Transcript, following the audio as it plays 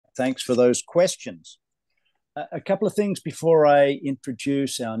Thanks for those questions. A couple of things before I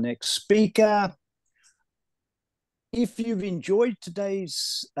introduce our next speaker. If you've enjoyed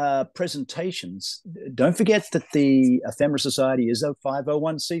today's presentations, don't forget that the Ephemera Society is a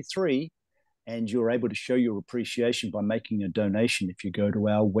 501c3, and you're able to show your appreciation by making a donation if you go to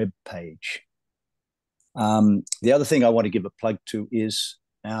our webpage. The other thing I want to give a plug to is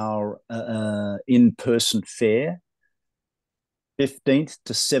our in-person fair, 15th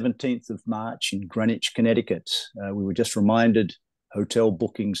to 17th of March in Greenwich, Connecticut. We were just reminded hotel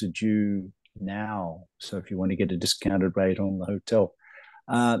bookings are due now. So if you want to get a discounted rate on the hotel,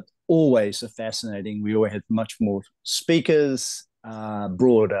 always a fascinating. We always have much more speakers,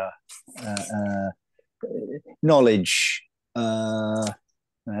 broader knowledge.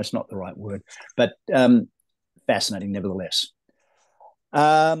 That's not the right word, but fascinating nevertheless.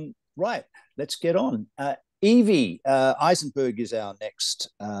 Right, let's get on. Evie Eysenburg is our next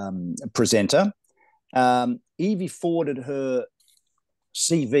presenter. Evie forwarded her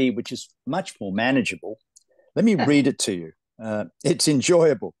CV, which is much more manageable. Let me read it to you. It's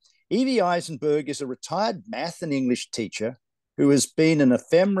enjoyable. Evie Eysenburg is a retired math and English teacher who has been an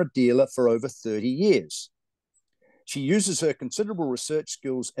ephemera dealer for over 30 years. She uses her considerable research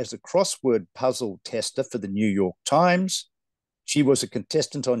skills as a crossword puzzle tester for the New York Times. She was a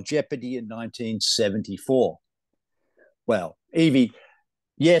contestant on Jeopardy in 1974. Well, Evie,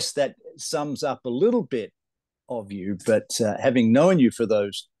 yes, that sums up a little bit of you, but having known you for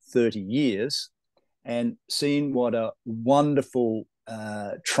those 30 years and seen what a wonderful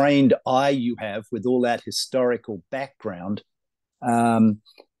trained eye you have with all that historical background, I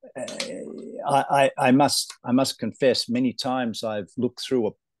must confess, many times I've looked through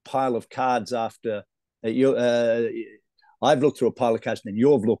a pile of cards after you. I've looked through a pile of cards, and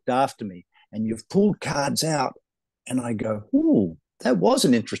you've looked after me, and you've pulled cards out, and I go, "Ooh, that was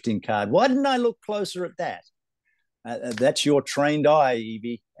an interesting card. Why didn't I look closer at that?" That's your trained eye,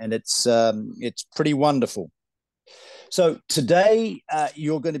 Evie, and it's pretty wonderful. So today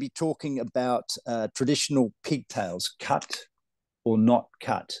you're going to be talking about traditional pigtails, cut or not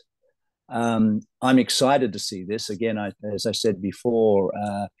cut. I'm excited to see this. Again, as I said before,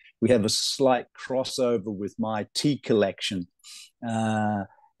 we have a slight crossover with my tea collection.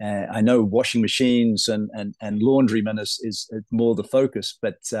 I know washing machines and laundrymen is more the focus,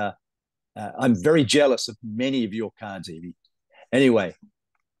 but I'm very jealous of many of your cards, Evie. Anyway,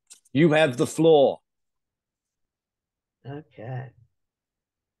 you have the floor. Okay.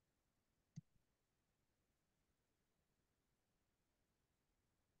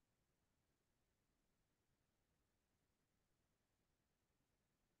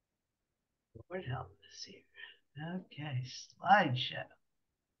 Lord help us here. Okay, slideshow.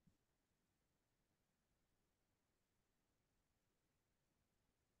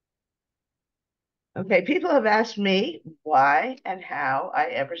 Okay, people have asked me why and how I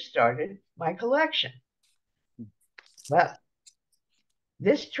ever started my collection. Well,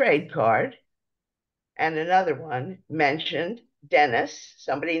 this trade card and another one mentioned Dennis,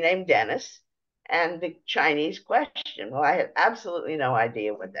 somebody named Dennis, and the Chinese question. Well, I had absolutely no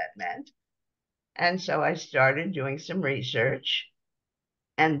idea what that meant. And so I started doing some research.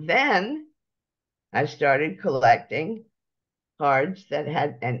 And then I started collecting cards that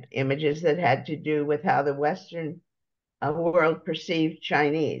had and images that had to do with how the Western world perceived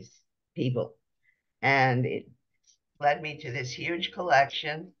Chinese people. And it led me to this huge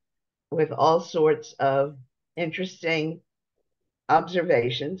collection with all sorts of interesting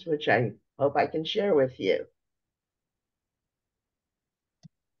observations, which I hope I can share with you.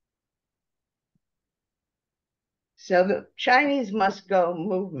 So the Chinese Must Go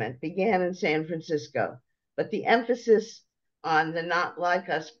movement began in San Francisco, but the emphasis on the not like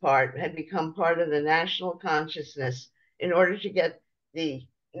us part had become part of the national consciousness in order to get the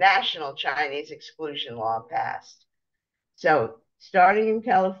national Chinese exclusion law passed. So starting in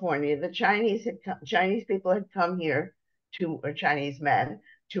California, the Chinese people had come here or Chinese men,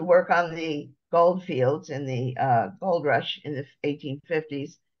 to work on the gold fields in the gold rush in the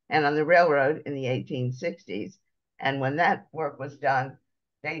 1850s and on the railroad in the 1860s. And when that work was done,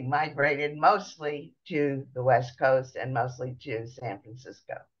 they migrated mostly to the West Coast and mostly to San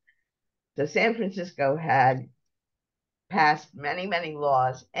Francisco. So San Francisco had passed many, many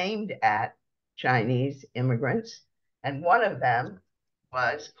laws aimed at Chinese immigrants. And one of them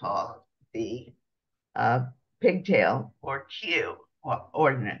was called the Pigtail or Q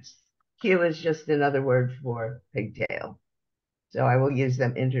ordinance. Q is just another word for pigtail. So I will use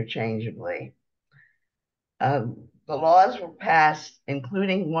them interchangeably. The laws were passed,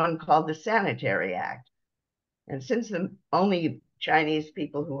 including one called the Sanitary Act. And since the only Chinese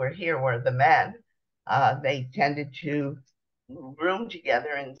people who were here were the men. They tended to room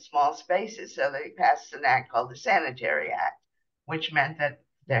together in small spaces, so they passed an act called the Sanitary Act, which meant that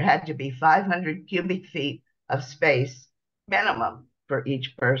there had to be 500 cubic feet of space minimum for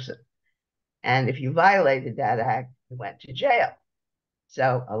each person. And if you violated that act, you went to jail.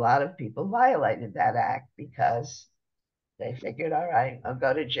 So a lot of people violated that act because they figured, all right, I'll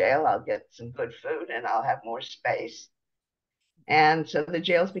go to jail, I'll get some good food, and I'll have more space. And so the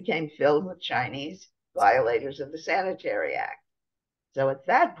jails became filled with Chinese violators of the Sanitary Act. So at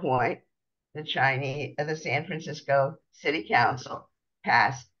that point, the San Francisco City Council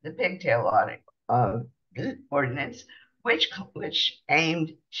passed the Pigtail ordinance, which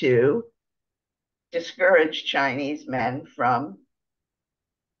aimed to discourage Chinese men from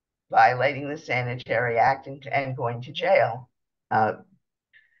violating the Sanitary Act and going to jail.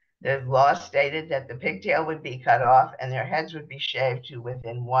 The law stated that the pigtail would be cut off and their heads would be shaved to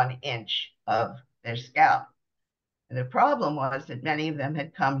within 1 inch of their scalp. And the problem was that many of them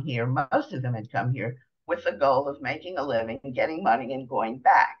had come here, most of them had come here with the goal of making a living, getting money, and going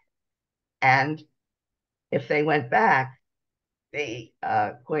back. And if they went back, the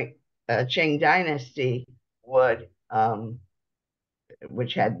Qing dynasty would,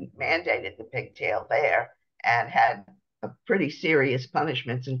 which had mandated the pigtail there and had pretty serious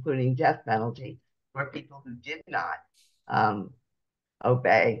punishments, including death penalty, for people who did not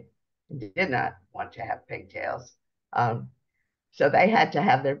obey, did not want to have pigtails. So they had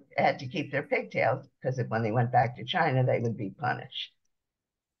to keep their pigtails because when they went back to China, they would be punished.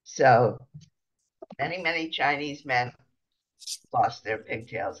 So many Chinese men lost their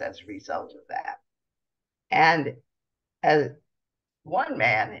pigtails as a result of that. And as one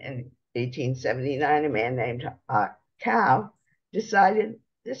man in 1879, a man named Cao, decided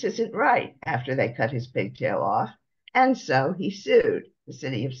this isn't right after they cut his pigtail off. And so he sued the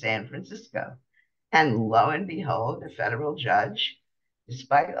city of San Francisco. And lo and behold, a federal judge,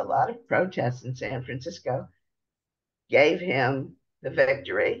 despite a lot of protests in San Francisco, gave him the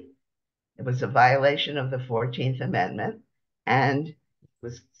victory. It was a violation of the 14th Amendment and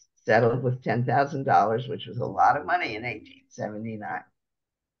was settled with $10,000, which was a lot of money in 1879.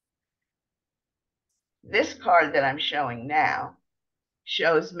 This card that I'm showing now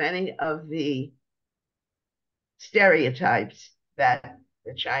shows many of the stereotypes that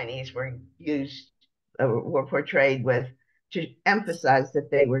the Chinese were portrayed with to emphasize that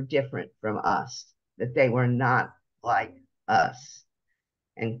they were different from us, that they were not like us,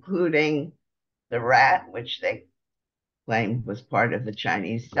 including the rat, which they claimed was part of the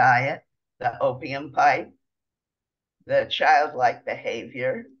Chinese diet, the opium pipe, the childlike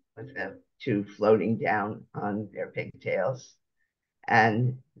behavior with the two floating down on their pigtails,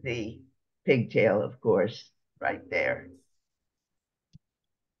 and the pigtail, of course, right there.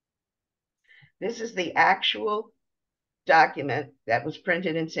 This is the actual document that was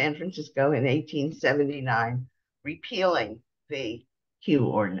printed in San Francisco in 1879, repealing the Q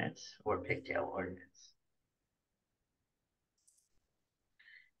ordinance or pigtail ordinance.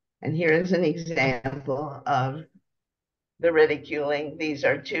 And here is an example of the ridiculing. These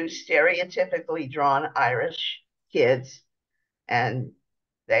are two stereotypically drawn Irish kids, and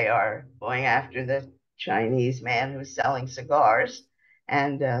they are going after the Chinese man who's selling cigars.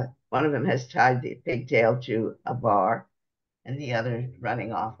 And one of them has tied the pigtail to a bar, and the other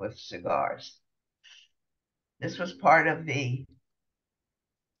running off with cigars. This was part of the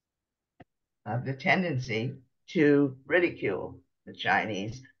tendency to ridicule the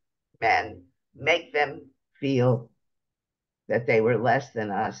Chinese men, make them feel that they were less than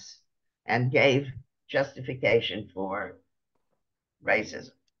us, and gave justification for racism.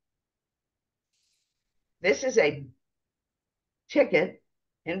 This is a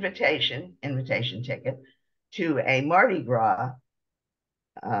invitation ticket to a Mardi Gras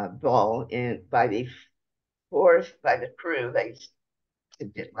ball by the crew. They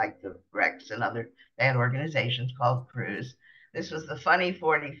did like the Rex and they had organizations called crews. This was the Funny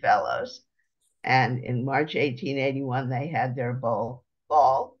 40 Fellows. And in March 1881, they had their ball.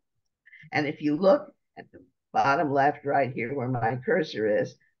 And if you look at the bottom left right here where my cursor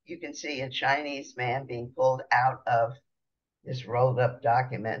is, you can see a Chinese man being pulled out of this rolled up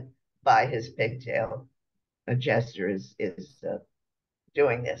document by his pigtail. A jester is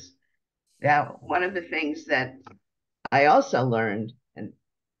doing this. Now, one of the things that I also learned, and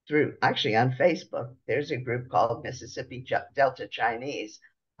actually on Facebook, there's a group called Mississippi Delta Chinese.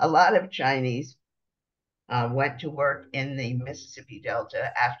 A lot of Chinese went to work in the Mississippi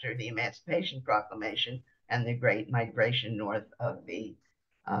Delta after the Emancipation Proclamation and the Great Migration north of the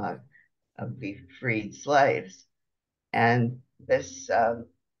freed slaves. And there's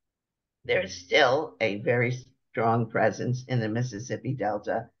still a very strong presence in the Mississippi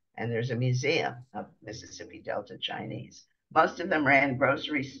Delta, and there's a museum of Mississippi Delta Chinese. Most of them ran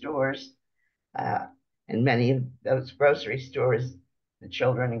grocery stores, uh, and many of those grocery stores, the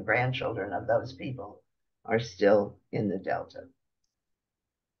children and grandchildren of those people are still in the Delta.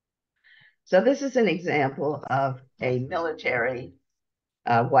 So this is an example of a military,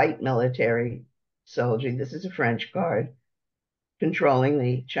 white military soldier. This is a French guard controlling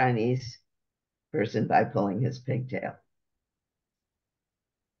the Chinese person by pulling his pigtail.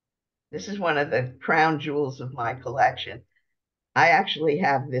 This is one of the crown jewels of my collection. I actually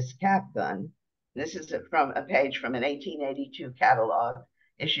have this cap gun. This is from a page from an 1882 catalog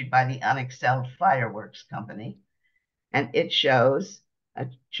issued by the Unexcelled Fireworks Company. And it shows a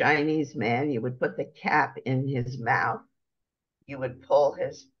Chinese man. You would put the cap in his mouth. You would pull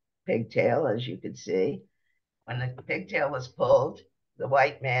his pigtail, as you could see. When the pigtail was pulled, the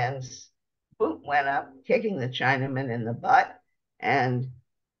white man's boot went up, kicking the Chinaman in the butt, and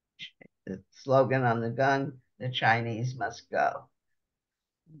the slogan on the gun, "The Chinese must go."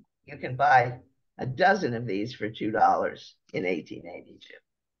 You can buy a dozen of these for $2 in 1882.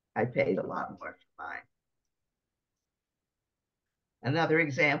 I paid a lot more for mine. Another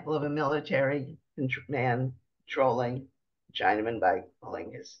example of a military man trolling Chinaman by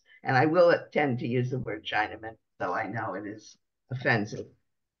pulling his, and I will tend to use the word Chinaman, though I know it is offensive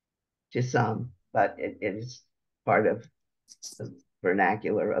to some, but it is part of the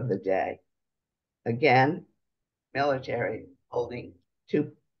vernacular of the day. Again, military holding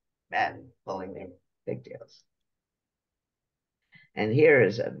two men pulling their pigtails. And here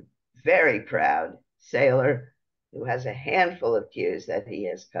is a very proud sailor who has a handful of cues that he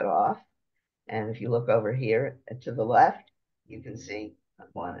has cut off. And if you look over here to the left, you can see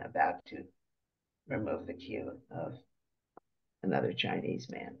one about to remove the cue of another Chinese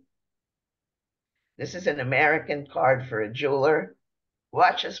man. This is an American card for a jeweler.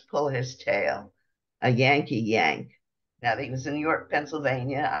 Watch us pull his tail, a Yankee yank. Now, he was in New York,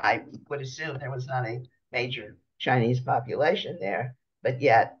 Pennsylvania. I would assume there was not a major Chinese population there, but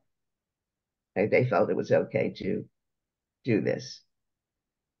yet they felt it was okay to do this.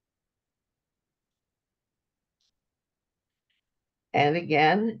 And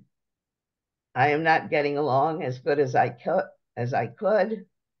again, I am not getting along as good as I could.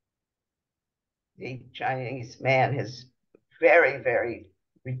 The Chinese man is very, very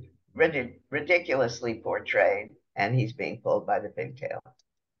ridiculously portrayed, and he's being pulled by the pigtail.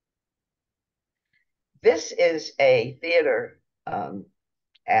 This is a theater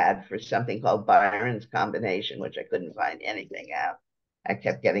ad for something called Byron's Combination, which I couldn't find anything out. I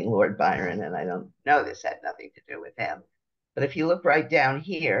kept getting Lord Byron, and I don't know this had nothing to do with him. But if you look right down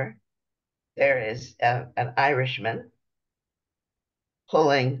here, there is an Irishman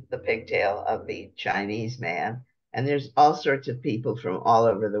pulling the pigtail of the Chinese man. And there's all sorts of people from all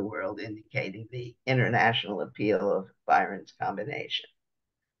over the world indicating the international appeal of Byron's Combination.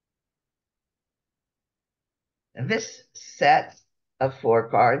 And this set of 4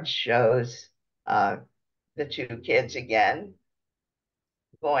 cards shows the 2 kids again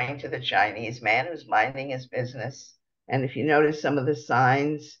going to the Chinese man who's minding his business. And if you notice some of the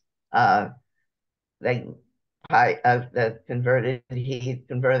signs, the converting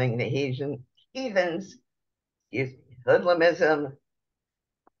the heathens, hoodlumism,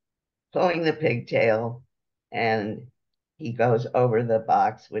 pulling the pigtail, and he goes over the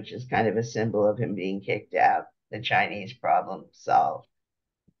box, which is kind of a symbol of him being kicked out. The Chinese problem solved.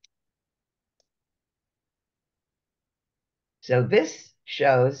 So this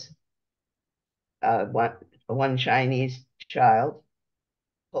shows one Chinese child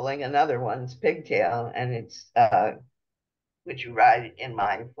pulling another one's pigtail, and it's would you ride in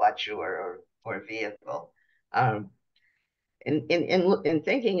my voiture or vehicle? In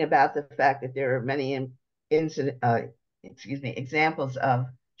thinking about the fact that there are many examples of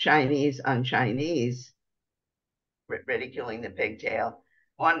Chinese on Chinese ridiculing the pigtail,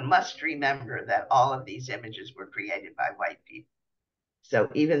 one must remember that all of these images were created by white people. So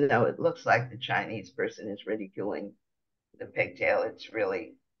even though it looks like the Chinese person is ridiculing the pigtail, it's really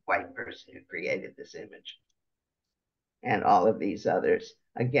a white person who created this image. And all of these others.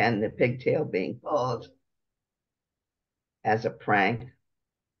 Again, the pigtail being pulled as a prank.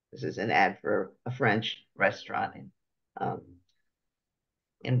 This is an ad for a French restaurant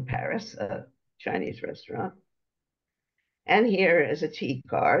in Paris, a Chinese restaurant. And here is a tea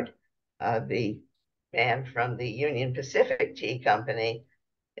card. The man from the Union Pacific Tea Company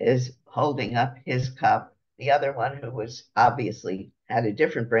is holding up his cup. The other one, who was obviously had a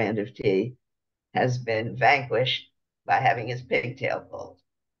different brand of tea, has been vanquished by having his pigtail pulled.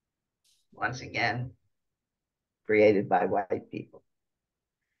 Once again, created by white people.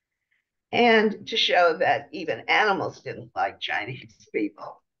 And to show that even animals didn't like Chinese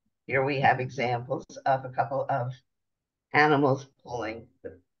people, here we have examples of a couple of animals pulling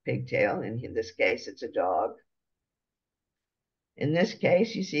the pigtail. In this case, it's a dog. In this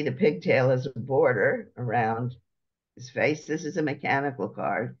case, you see the pigtail as a border around his face. This is a mechanical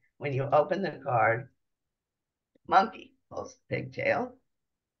card. When you open the card, monkey pulls the pigtail.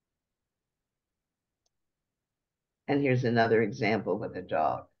 And here's another example with a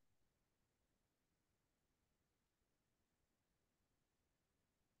dog.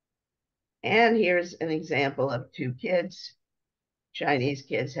 And here's an example of two kids, Chinese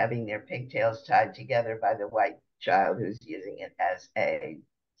kids, having their pigtails tied together by the white child who's using it as a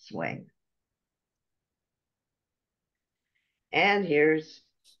swing. And here's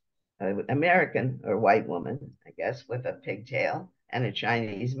an American or white woman, I guess, with a pigtail, and a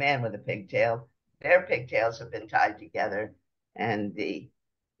Chinese man with a pigtail. Their pigtails have been tied together, and the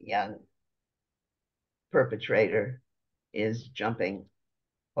young perpetrator is jumping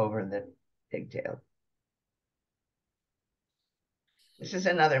over the pigtail. This is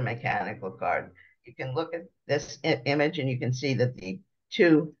another mechanical card. You can look at this image and you can see that the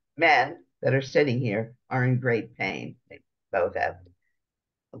two men that are sitting here are in great pain. They both have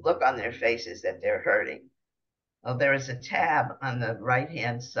a look on their faces that they're hurting. Oh, there is a tab on the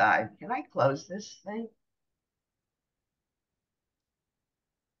right-hand side. Can I close this thing?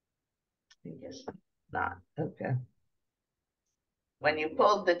 I guess not. Okay. When you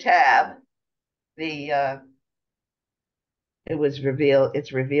pulled the tab, it's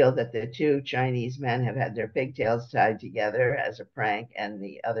revealed that the two Chinese men have had their pigtails tied together as a prank, and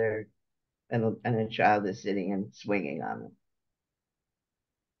the other and a child is sitting and swinging on them.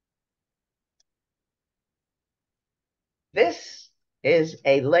 This is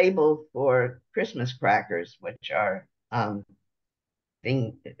a label for Christmas crackers, which are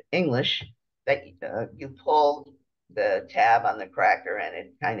in English, that you pulled the tab on the cracker and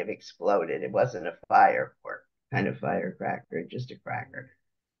it kind of exploded. It wasn't a kind of firecracker, just a cracker.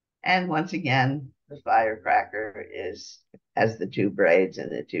 And once again, the firecracker has the two braids, and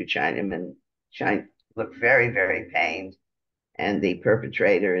the two Chinamen look very, very pained. And the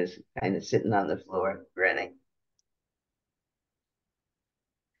perpetrator is kind of sitting on the floor, grinning.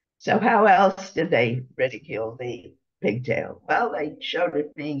 So how else did they ridicule the pigtail? Well, they showed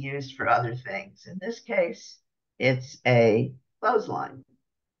it being used for other things. In this case, it's a clothesline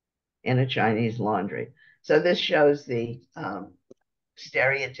in a Chinese laundry. So this shows the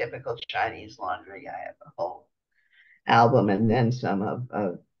stereotypical Chinese laundry. I have a whole album and then some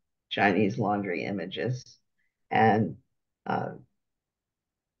of Chinese laundry images. And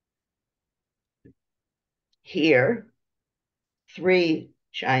here, three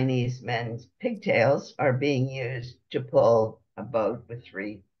Chinese men's pigtails are being used to pull a boat with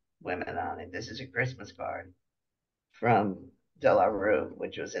three women on it. This is a Christmas card from De La Rue,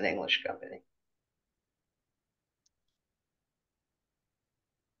 which was an English company.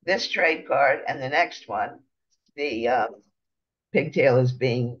 This trade card and the next one, the pigtail is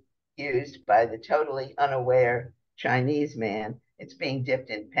being used by the totally unaware Chinese man. It's being dipped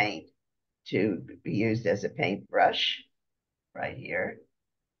in paint to be used as a paintbrush right here.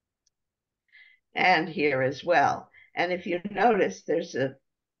 And here as well. And if you notice, there's an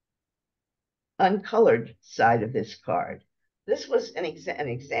uncolored side of this card. This was an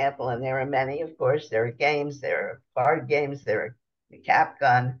example, and there are many, of course. There are games, there are card games, there are the cap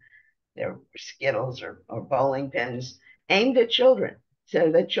gun, there are skittles or bowling pins aimed at children,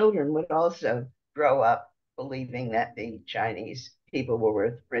 so that children would also grow up believing that the Chinese people were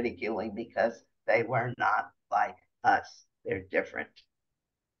worth ridiculing because they were not like us. They're different.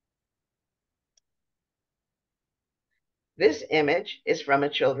 This image is from a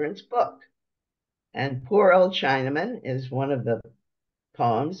children's book. And Poor Old Chinaman is one of the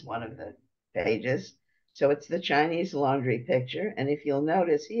poems, one of the pages. So it's the Chinese laundry picture. And if you'll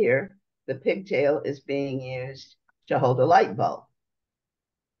notice here, the pigtail is being used to hold a light bulb.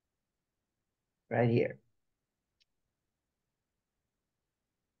 Right here.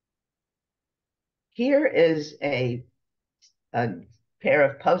 Here is a pair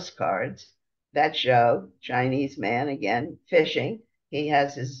of postcards that show Chinese man, again, fishing. He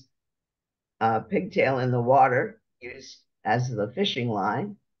has his pigtail in the water used as the fishing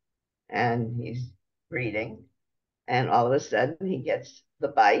line, and he's reading. And all of a sudden, he gets the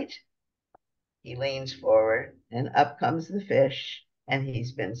bite. He leans forward, and up comes the fish, and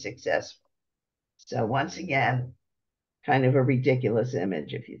he's been successful. So once again, kind of a ridiculous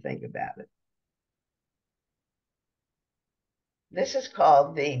image if you think about it. This is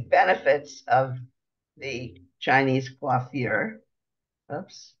called the benefits of the Chinese coiffure.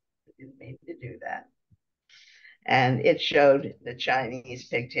 Oops, I didn't mean to do that. And it showed the Chinese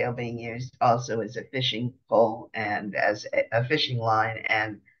pigtail being used also as a fishing pole and as a fishing line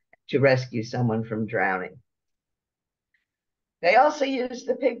and to rescue someone from drowning. They also used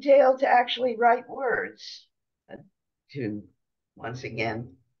the pigtail to actually write words to, once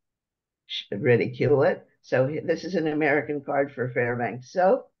again, ridicule it. So this is an American card for Fairbanks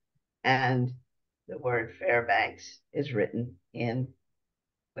soap, and the word Fairbanks is written in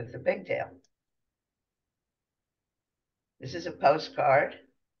with the pigtail. This is a postcard,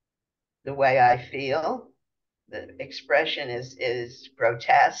 the way I feel. The expression is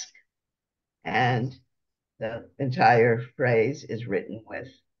grotesque, and the entire phrase is written with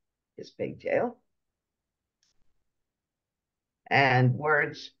his pigtail. And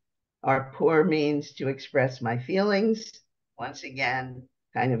words are poor means to express my feelings. Once again,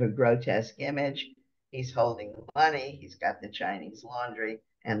 kind of a grotesque image. He's holding money, he's got the Chinese laundry,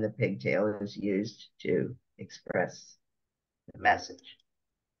 and the pigtail is used to express the message.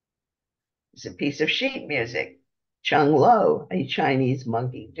 It's a piece of sheet music, Chung Lo, a Chinese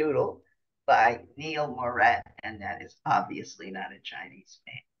monkey doodle by Neil Moret, and that is obviously not a Chinese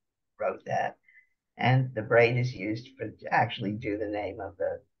man who wrote that. And the braid is used to actually do the name of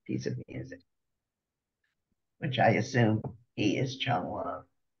the piece of music, which I assume he is Chung Lo.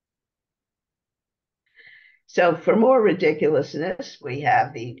 So for more ridiculousness, we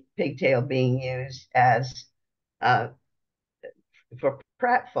have the pigtail being used as for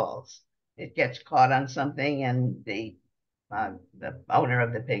pratfalls. It gets caught on something, and the owner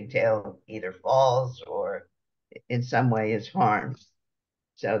of the pigtail either falls or in some way is harmed.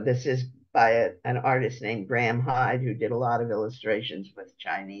 So this is by an artist named Graham Hyde, who did a lot of illustrations with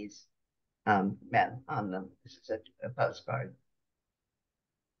Chinese men on them. This is a postcard.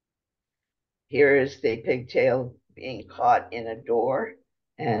 Here is the pigtail being caught in a door,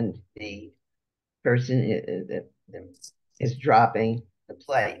 and the person is dropping the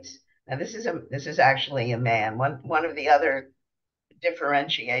plates. Now this is actually a man. One of the other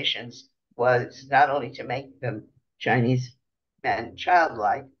differentiations was not only to make the Chinese men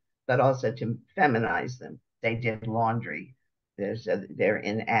childlike, but also to feminize them. They did laundry. They're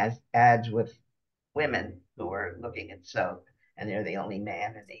in ads with women who are looking at soap, and they're the only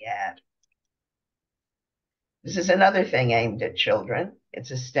man in the ad. This is another thing aimed at children.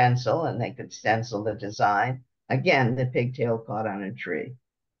 It's a stencil, and they could stencil the design. Again, the pigtail caught on a tree.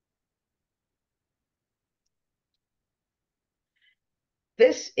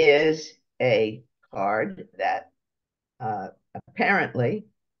 This is a card that apparently,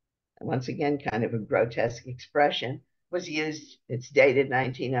 once again, kind of a grotesque expression, was used. It's dated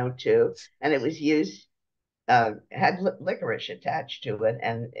 1902, and it was used, had licorice attached to it,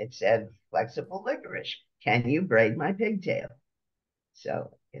 and it said, flexible licorice, can you braid my pigtail?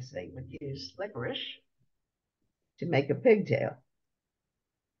 So I guess they would use licorice to make a pigtail.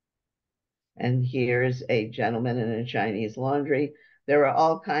 And here's a gentleman in a Chinese laundry. There are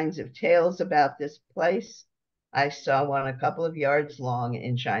all kinds of tales about this place. I saw one a couple of yards long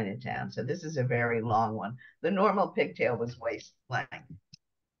in Chinatown. So this is a very long one. The normal pigtail was waist length.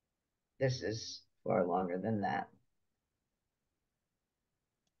 This is far longer than that.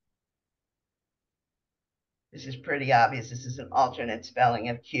 This is pretty obvious. This is an alternate spelling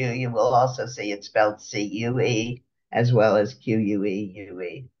of Q. You will also see it spelled C-U-E as well as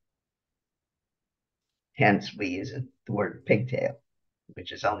Q-U-E-U-E. Hence, we use the word pigtail,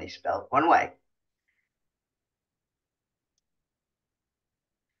 which is only spelled one way.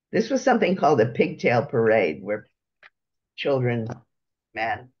 This was something called a pigtail parade, where children,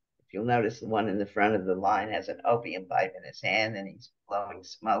 men, if you'll notice, the one in the front of the line has an opium pipe in his hand and he's blowing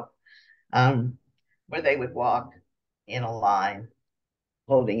smoke, where they would walk in a line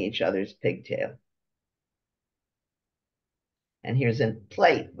holding each other's pigtail. And here's a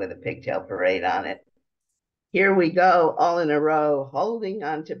plate with a pigtail parade on it. Here we go, all in a row, holding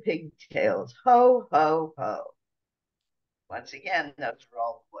on to pigtails. Ho, ho, ho. Once again, those are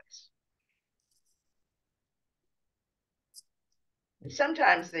all boys. And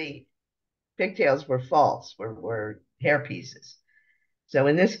sometimes the pigtails were false, were hair pieces. So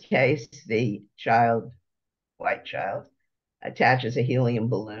in this case, the child, white child, attaches a helium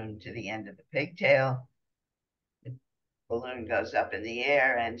balloon to the end of the pigtail. The balloon goes up in the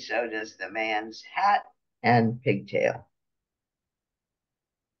air, and so does the man's hat and pigtail.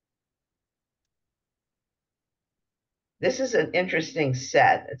 This is an interesting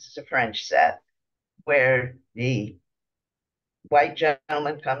set. It's a French set where the white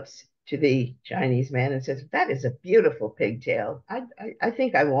gentleman comes to the Chinese man and says, "That is a beautiful pigtail. I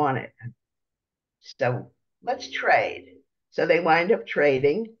think I want it. So let's trade." So they wind up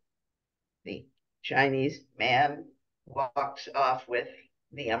trading. The Chinese man walks off with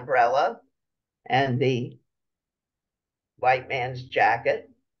the umbrella and the white man's jacket.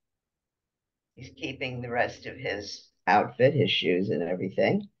 He's keeping the rest of his outfit, his shoes and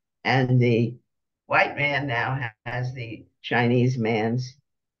everything. And the white man now has the Chinese man's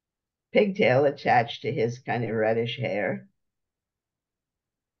pigtail attached to his kind of reddish hair,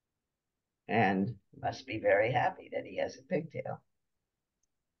 and must be very happy that he has a pigtail.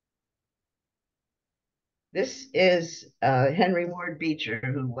 This is Henry Ward Beecher,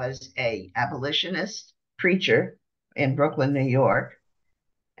 who was a abolitionist preacher in Brooklyn, New York,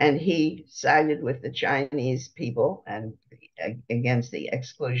 and he sided with the Chinese people and against the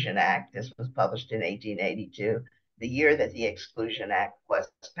Exclusion Act. This was published in 1882, the year that the Exclusion Act was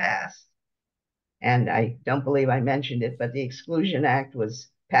passed. And I don't believe I mentioned it, but the Exclusion Act was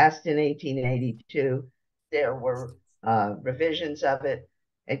passed in 1882. There were revisions of it.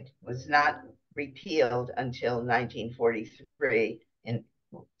 It was not repealed until 1943 in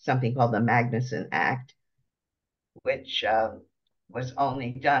something called the Magnuson Act, which was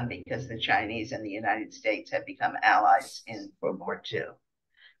only done because the Chinese and the United States had become allies in World War II.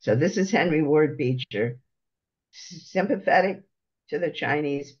 So this is Henry Ward Beecher, sympathetic to the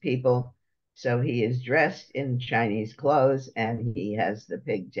Chinese people. So he is dressed in Chinese clothes and he has the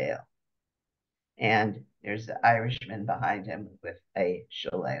pigtail. And there's the Irishman behind him with a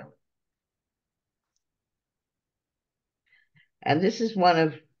shillelagh. And this is one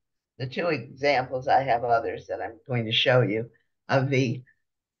of the two examples. I have others that I'm going to show you of the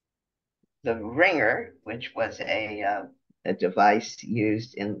wringer, which was a device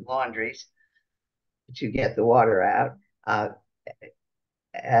used in laundries to get the water out.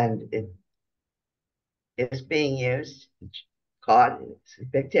 And it is being used, caught,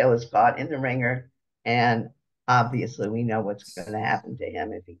 pigtail is caught in the wringer, and obviously we know what's going to happen to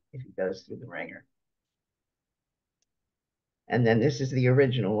him if he goes through the wringer. And then this is the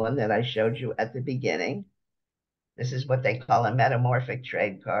original one that I showed you at the beginning. This is what they call a metamorphic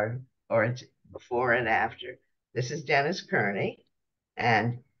trade card, or it's before and after. This is Dennis Kearney,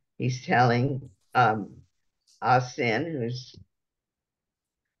 and he's telling Ah-Sin, who's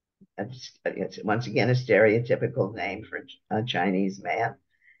once again a stereotypical name for a Chinese man,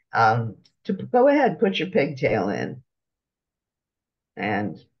 to go ahead, put your pigtail in.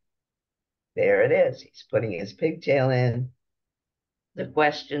 And there it is. He's putting his pigtail in. The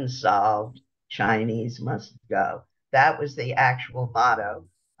question solved. Chinese must go. That was the actual motto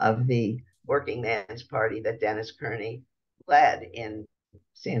of the Working Man's Party that Dennis Kearney led in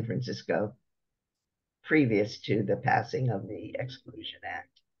San Francisco previous to the passing of the Exclusion Act.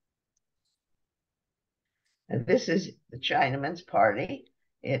 And this is the Chinaman's Party.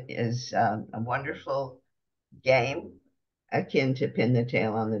 It is a wonderful game akin to Pin the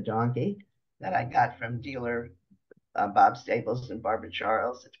Tail on the Donkey that I got from dealer Bob Staples and Barbara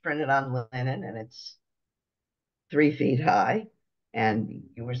Charles. It's printed on linen and it's 3 feet high. And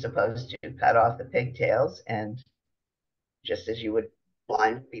you were supposed to cut off the pigtails, and just as you would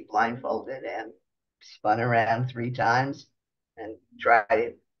be blindfolded and spun around 3 times and try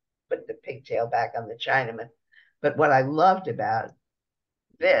to put the pigtail back on the Chinaman. But what I loved about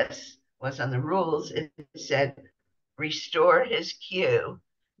this was on the rules, it said, restore his cue.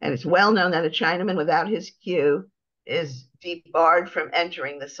 And it's well known that a Chinaman without his cue is debarred from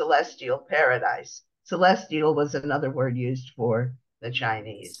entering the celestial paradise. Celestial was another word used for the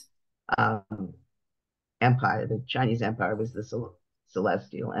Chinese empire. The Chinese empire was the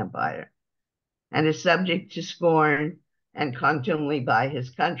celestial empire, and is subject to scorn and contumely by his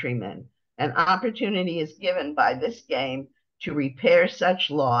countrymen. An opportunity is given by this game to repair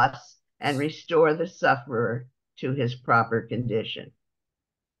such loss and restore the sufferer to his proper condition.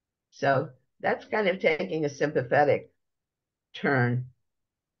 So that's kind of taking a sympathetic turn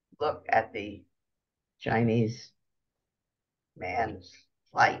look at the Chinese man's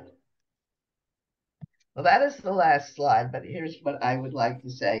plight. Well, that is the last slide, but here's what I would like to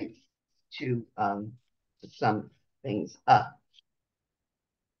say to sum things up.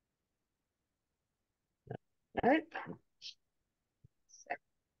 All right.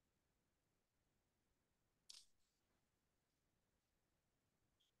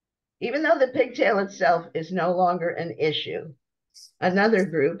 Even though the pigtail itself is no longer an issue, another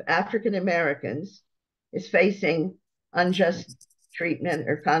group, African Americans, is facing unjust treatment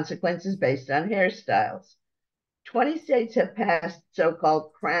or consequences based on hairstyles. 20 states have passed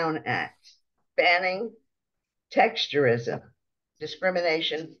so-called Crown Acts, banning texturism,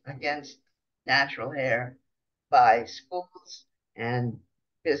 discrimination against natural hair by schools and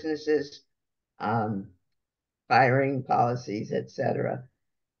businesses, um, firing policies, etc.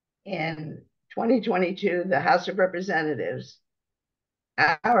 In 2022, the House of Representatives,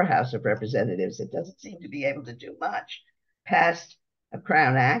 our House of Representatives, it doesn't seem to be able to do much, passed a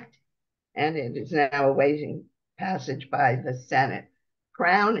Crown Act, and it is now awaiting passage by the Senate.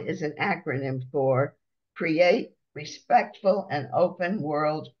 CROWN is an acronym for Create Respectful and Open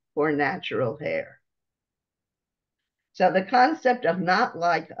World for Natural Hair. So the concept of not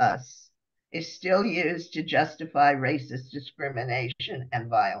like us is still used to justify racist discrimination and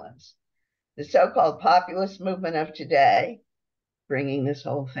violence. The so-called populist movement of today, bringing this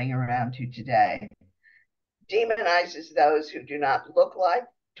whole thing around to today, demonizes those who do not look like,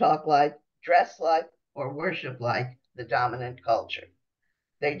 talk like, dress like, or worship like the dominant culture.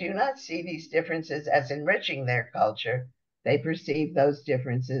 They do not see these differences as enriching their culture. They perceive those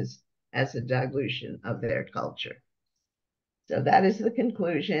differences as a dilution of their culture. So that is the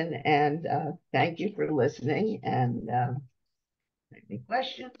conclusion. And thank you for listening. And any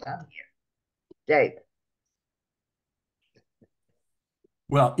questions? I'm here. Dave.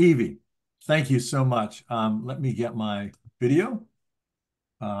 Well, Evie, thank you so much. Let me get my video,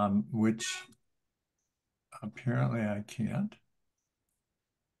 which apparently I can't.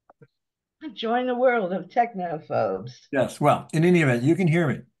 Join the world of technophobes. Yes, well, in any event, you can hear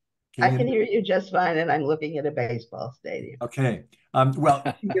me. I can hear you just fine, and I'm looking at a baseball stadium. Okay. Well,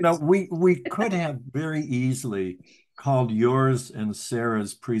 we could have very easily called yours and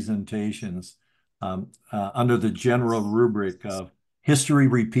Sarah's presentations under the general rubric of history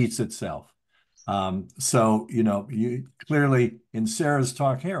repeats itself. So, you clearly in Sarah's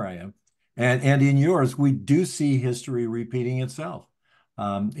talk, here I am, and in yours, we do see history repeating itself,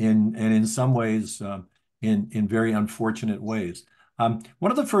 in some ways, in very unfortunate ways.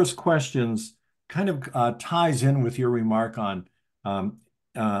 One of the first questions kind of ties in with your remark on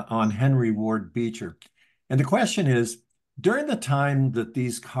Henry Ward Beecher, and the question is: during the time that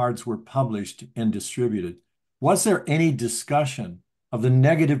these cards were published and distributed, was there any discussion of the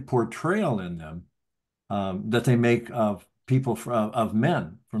negative portrayal in them that they make of people of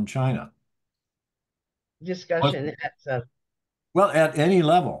men from China? Discussion well, at any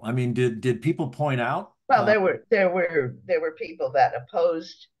level. I mean, did people point out? Well, there were people that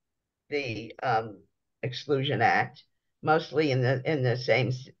opposed the Exclusion Act, mostly in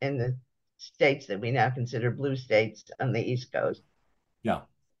the states that we now consider blue states on the East Coast. Yeah,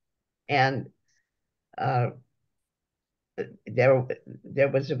 and there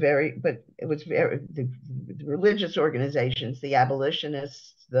was the religious organizations, the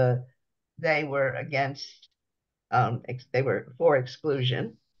abolitionists, they were against, they were for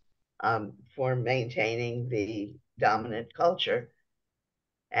exclusion, for maintaining the dominant culture,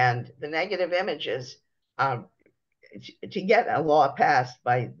 and the negative images. To get a law passed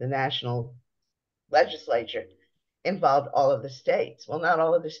by the national legislature involved all of the states. Well, not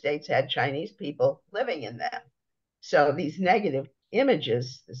all of the states had Chinese people living in them. So these negative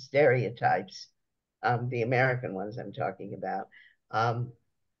images, the stereotypes, the American ones I'm talking about,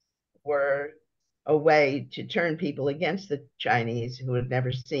 were a way to turn people against the Chinese who had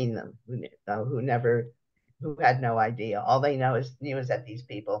never seen them, who had no idea. All they knew is that these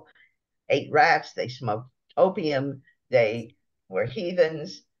people ate rats, they smoked opium, they were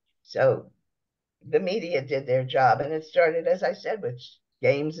heathens. So the media did their job, and it started, as I said, with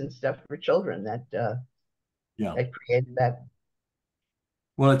games and stuff for children that created that.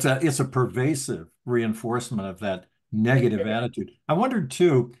 Well, it's a pervasive reinforcement of that negative attitude. I wondered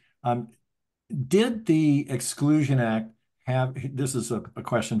too, did the Exclusion Act have, this is a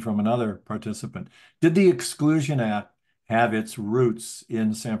question from another participant, did the Exclusion Act have its roots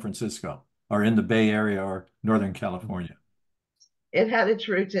in San Francisco or in the Bay Area or Northern California? It had its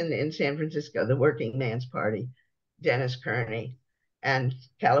roots in San Francisco, the Working Man's Party, Dennis Kearney, and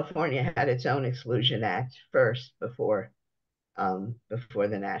California had its own Exclusion Act first before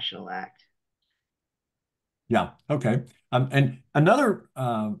the National Act. Yeah, okay. And another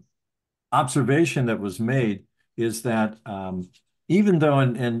observation that was made is that even though,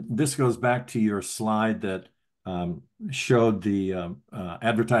 and this goes back to your slide that showed the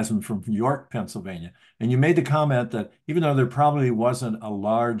advertisement from York, Pennsylvania, and you made the comment that even though there probably wasn't a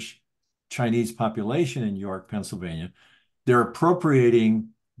large Chinese population in York, Pennsylvania, they're appropriating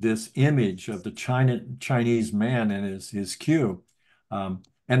this image of the Chinese man and his cue.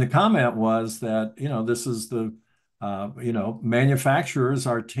 And the comment was that, this is the, manufacturers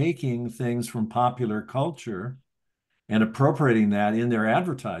are taking things from popular culture and appropriating that in their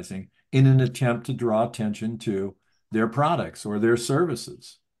advertising in an attempt to draw attention to their products or their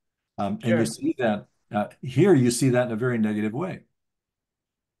services. And you Sure. see that here, you see that in a very negative way.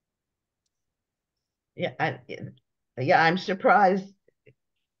 Yeah, yeah, I'm surprised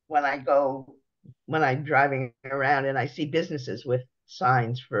when I'm driving around and I see businesses with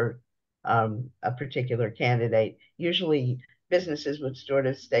signs for a particular candidate. Usually businesses would sort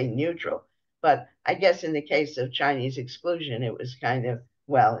of stay neutral. But I guess in the case of Chinese exclusion, it was kind of,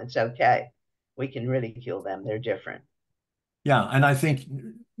 well, it's okay. We can ridicule them. They're different. Yeah, and I think,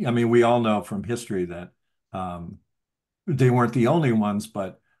 I mean, we all know from history that they weren't the only ones,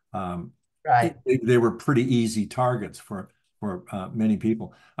 but um, Right. they were pretty easy targets for many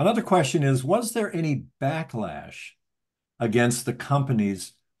people. Another question is, was there any backlash against the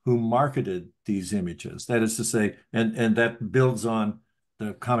companies who marketed these images? That is to say, and that builds on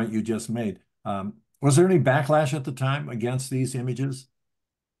the comment you just made. Was there any backlash at the time against these images?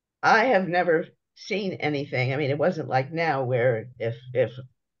 I have never seen anything. I mean, it wasn't like now where if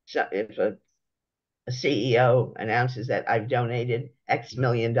a CEO announces that I've donated X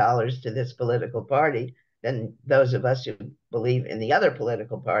million dollars to this political party, then those of us who believe in the other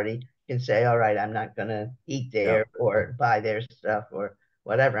political party can say, all right, I'm not going to eat Yeah, there or buy their stuff or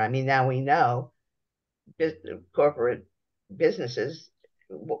whatever. I mean, now we know corporate businesses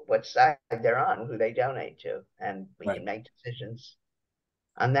what side they're on, who they donate to, and we right. can make decisions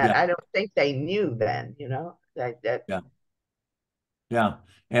on that. Yeah, I don't think they knew then, that yeah, yeah.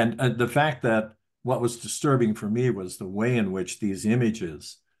 And the fact that what was disturbing for me was the way in which these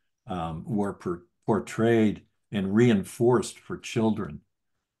images were portrayed and reinforced for children.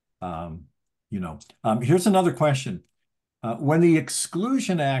 Um, Here's another question. When the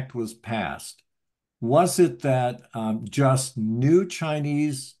Exclusion Act was passed, was it that just new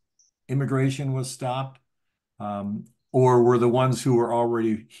Chinese immigration was stopped, or were the ones who were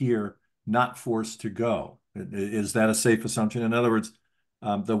already here not forced to go? Is that a safe assumption? In other words,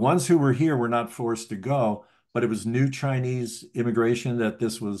 the ones who were here were not forced to go, but it was new Chinese immigration that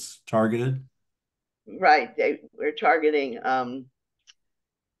this was targeted? right, they were targeting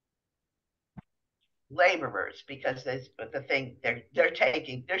laborers because the thing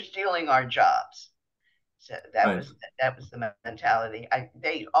they're stealing our jobs. So Right. that was the mentality.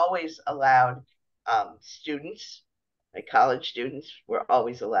 They always allowed students, like college students, were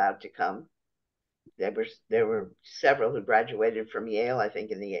always allowed to come. There were several who graduated from Yale, I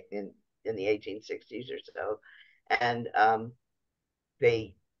think in the 1860s or so, and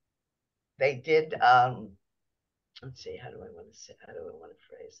they they did. Let's see, how do I want to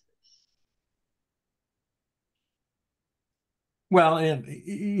phrase this? Well,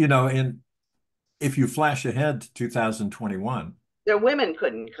 and if you flash ahead to 2021, Their women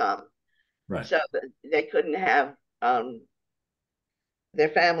couldn't come, right. so they couldn't have their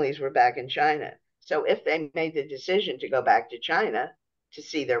families were back in China. So if they made the decision to go back to China to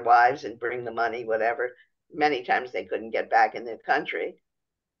see their wives and bring the money, whatever, many times they couldn't get back in the country,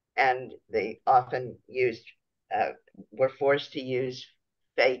 and they often uh, were forced to use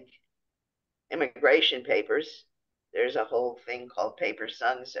fake immigration papers. There's a whole thing called paper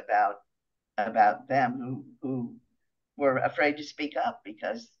sons about them who were afraid to speak up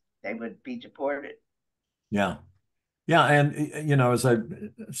because they would be deported. Yeah. Yeah, and as I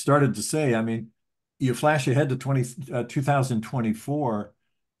started to say, I mean, you flash ahead to 2024,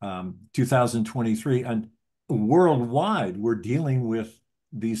 2023, and worldwide, we're dealing with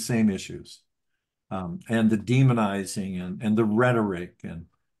these same issues, and the demonizing and the rhetoric and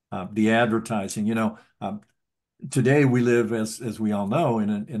the advertising. Today we live, as we all know, in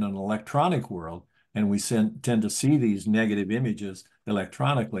an electronic world, and we tend to see these negative images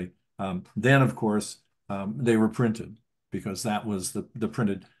electronically. Then, of course, they were printed because that was the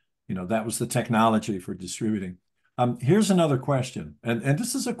printed, that was the technology for distributing. Here's another question, and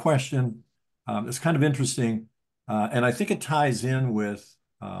this is a question that's kind of interesting, and I think it ties in with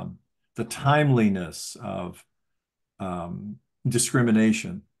the timeliness of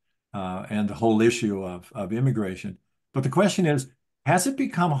discrimination and the whole issue of immigration. But the question is, has it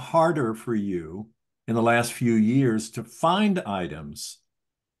become harder for you in the last few years to find items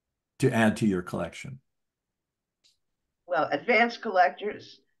to add to your collection? Well, advanced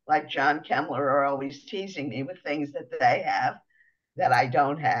collectors like John Kemmler are always teasing me with things that they have that I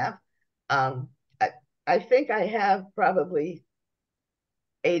don't have. Um, I, I think I have probably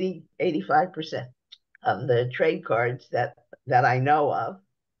 85% of the trade cards that I know of.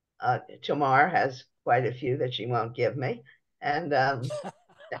 Tamar has quite a few that she won't give me. And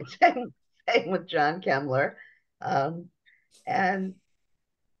same, same with John Kemmler. Um, and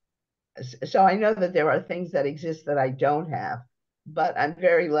so I know that there are things that exist that I don't have. but I'm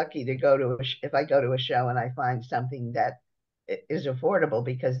very lucky to go to if I go to a show and I find something that is affordable,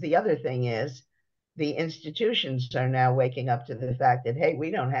 because the other thing is the institutions are now waking up to the fact that, hey,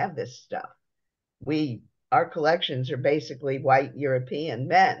 we don't have this stuff. Our collections are basically white European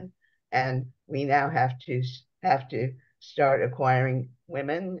men, and we now have to start acquiring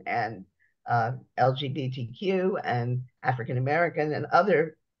women and LGBTQ and African American and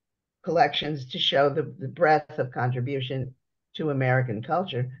other collections to show the breadth of contribution to American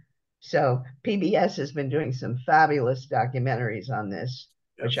culture. So PBS has been doing some fabulous documentaries on this,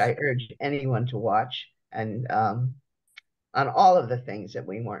 yes, which I urge anyone to watch, and on all of the things that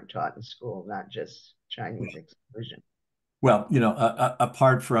we weren't taught in school, not just Chinese exclusion. Well,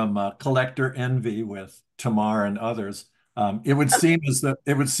 apart from collector envy with Tamar and others, it would seem as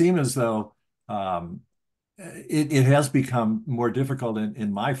though it has become more difficult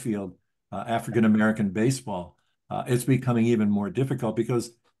in my field, African American baseball. It's becoming even more difficult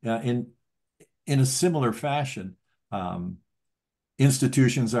because in a similar fashion,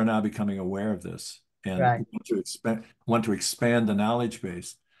 institutions are now becoming aware of this and right, want to expand the knowledge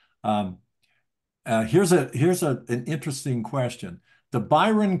base. Here's an interesting question. The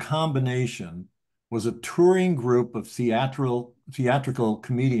Byron Combination was a touring group of theatrical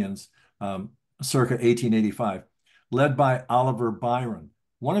comedians circa 1885, led by Oliver Byron.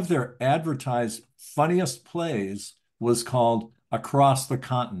 One of their advertised funniest plays was called Across the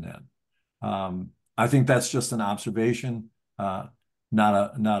Continent. I think that's just an observation, not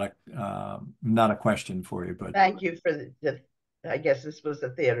a question for you. But thank you for I guess this was a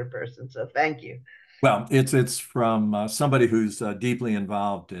theater person, so thank you. Well, it's from somebody who's deeply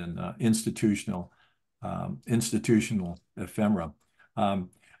involved in institutional ephemera.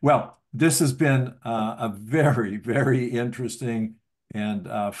 Well, this has been a very, very interesting and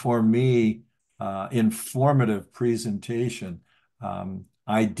for me informative presentation.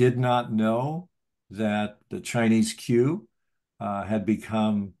 I did not know that the Chinese queue had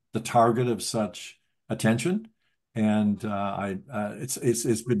become the target of such attention. And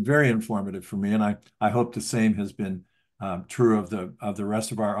it's been very informative for me, and I hope the same has been true of the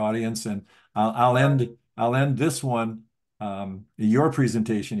rest of our audience. And I'll end this one, your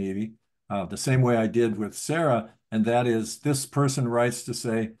presentation, Evie, the same way I did with Sarah, and that is, this person writes to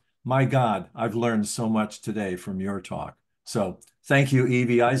say, "My God, I've learned so much today from your talk." So thank you,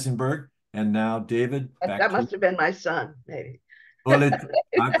 Evie Eysenburg. And now, David, that must have been my son, maybe. Well,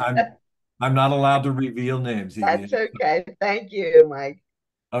 I'm not allowed to reveal names, Evie. That's okay. Thank you, Mike.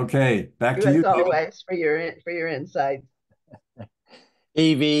 Okay, back to you. As always, for your insights.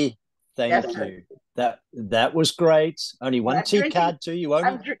 Evie, thank you. That was great. Only one tea card to you.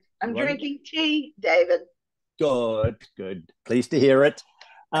 I'm drinking tea, David. Good. Pleased to hear it.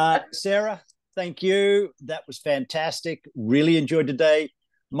 Sarah, thank you. That was fantastic. Really enjoyed today.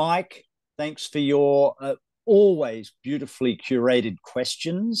 Mike, thanks for your always beautifully curated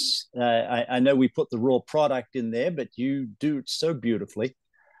questions. I know we put the raw product in there, but you do it so beautifully.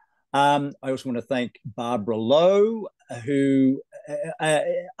 I also want to thank Barbara Lowe, who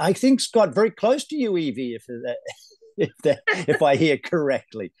I think's got very close to you, Evie, if I hear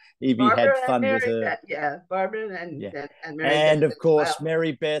correctly. Evie Barbara had fun with her. Barbara and Mary and Beth, of course,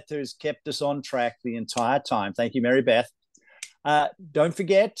 Mary Beth, who's kept us on track the entire time. Thank you, Mary Beth. Don't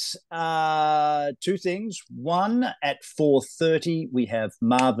forget two things. One, at 4:30, we have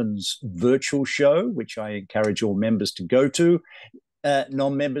Marvin's virtual show, which I encourage all members to go to.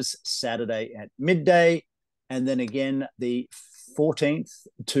 Non-members, Saturday at midday. And then again, the 14th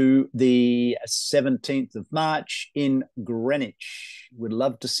to the 17th of March in Greenwich. We'd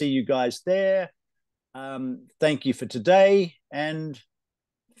love to see you guys there. Thank you for today, and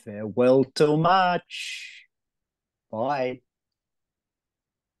farewell till March. Bye.